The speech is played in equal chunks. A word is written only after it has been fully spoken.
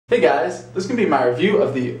Hey guys, this is going to be my review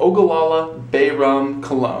of the Ogallala Bay Rum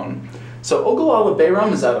Cologne. So Ogallala Bay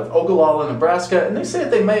Rum is out of Ogallala, Nebraska, and they say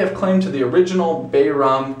that they may have claim to the original Bay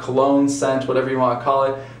Rum Cologne scent, whatever you want to call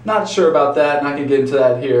it. Not sure about that, not going to get into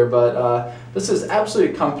that here, but this is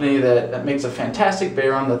absolutely a company that makes a fantastic Bay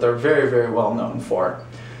Rum that they're very, very well known for.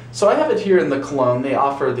 So I have it here in the cologne. They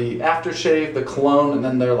offer the aftershave, the cologne, and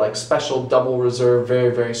then their like special double reserve,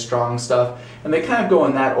 very, very strong stuff. And they kind of go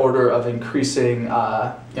in that order of increasing,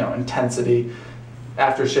 intensity.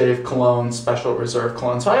 Aftershave, cologne, special reserve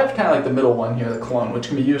cologne. So I have kind of like the middle one here, the cologne, which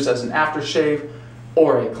can be used as an aftershave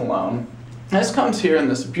or a cologne. And this comes here in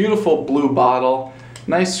this beautiful blue bottle.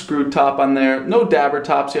 Nice screw top on there. No dabber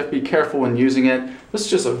tops. You have to be careful when using it. This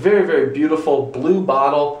is just a very, very beautiful blue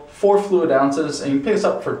bottle. 4 fluid ounces, and you can pick this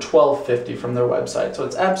up for $12.50 from their website, so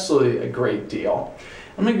it's absolutely a great deal.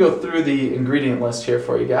 I'm going to go through the ingredient list here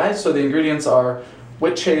for you guys. So the ingredients are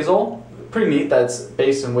witch hazel. Pretty neat that it's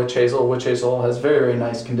based in witch hazel. Witch hazel has very, very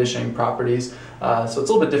nice conditioning properties, so it's a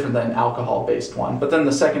little bit different than an alcohol-based one. But then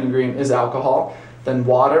the second ingredient is alcohol, then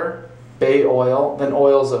water, bay oil, then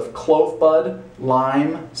oils of clove bud,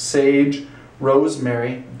 lime, sage,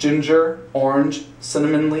 rosemary, ginger, orange,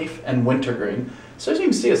 cinnamon leaf, and wintergreen. So as you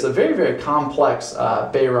can see, it's a very, very complex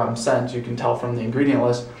Bay Rum scent. You can tell from the ingredient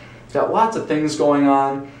list. It's got lots of things going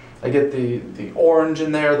on. I get the orange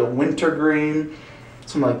in there, the wintergreen,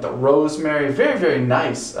 some like the rosemary. Very, very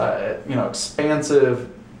nice,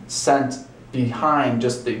 expansive scent behind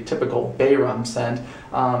just the typical Bay Rum scent.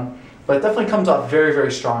 But it definitely comes off very,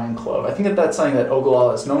 very strong in clove. I think that that's something that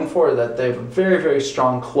Ogallala is known for, that they have a very, very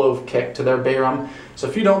strong clove kick to their Bay Rum. So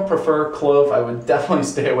if you don't prefer clove, I would definitely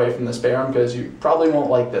stay away from this Bay Rum because you probably won't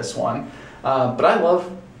like this one. But I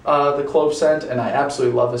love the clove scent, and I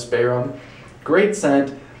absolutely love this Bay Rum. Great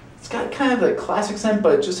scent. It's got kind of the classic scent,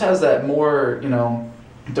 but it just has that more,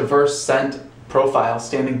 diverse scent profile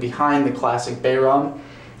standing behind the classic Bay Rum.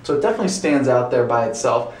 So it definitely stands out there by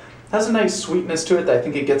itself. Has a nice sweetness to it that I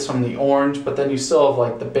think it gets from the orange, but then you still have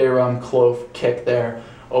like the Bay Rum clove kick there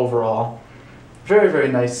overall. Very, very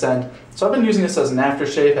nice scent. So I've been using this as an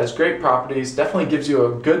aftershave, has great properties, definitely gives you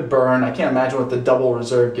a good burn. I can't imagine what the double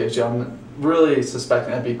reserve gives you. I'm really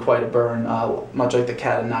suspecting that'd be quite a burn, much like the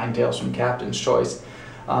Cat of Nine Tails from Captain's Choice.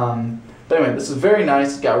 But anyway, this is very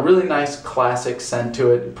nice. It's got a really nice classic scent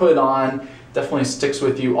to it. You put it on, definitely sticks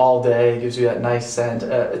with you all day, gives you that nice scent.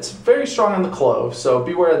 It's very strong on the clove, so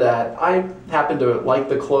beware of that. I happen to like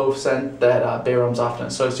the clove scent that Bay Rum's often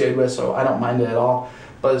associated with, so I don't mind it at all,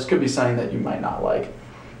 but this could be something that you might not like.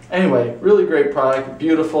 Anyway, really great product,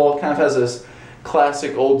 beautiful, kind of has this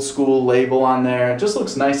classic old school label on there. It just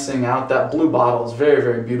looks nice sitting out. That blue bottle is very,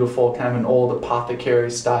 very beautiful, kind of an old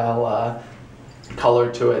apothecary style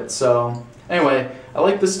color to it. So anyway, I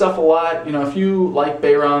like this stuff a lot. If you like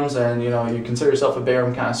Bay Rums and you consider yourself a Bay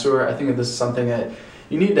Rum connoisseur, I think that this is something that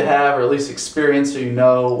you need to have or at least experience so you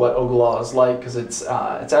know what Ogallala is like, because it's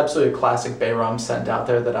absolutely a classic Bay Rum scent out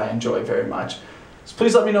there that I enjoy very much. So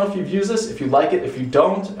please let me know if you've used this, if you like it, if you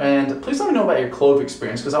don't, and please let me know about your clove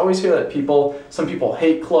experience, because I always hear that some people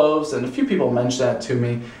hate cloves, and a few people mention that to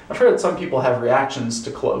me. I've heard that some people have reactions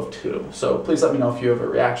to clove too, so please let me know if you have a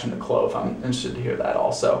reaction to clove. I'm interested to hear that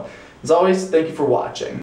also. As always, thank you for watching.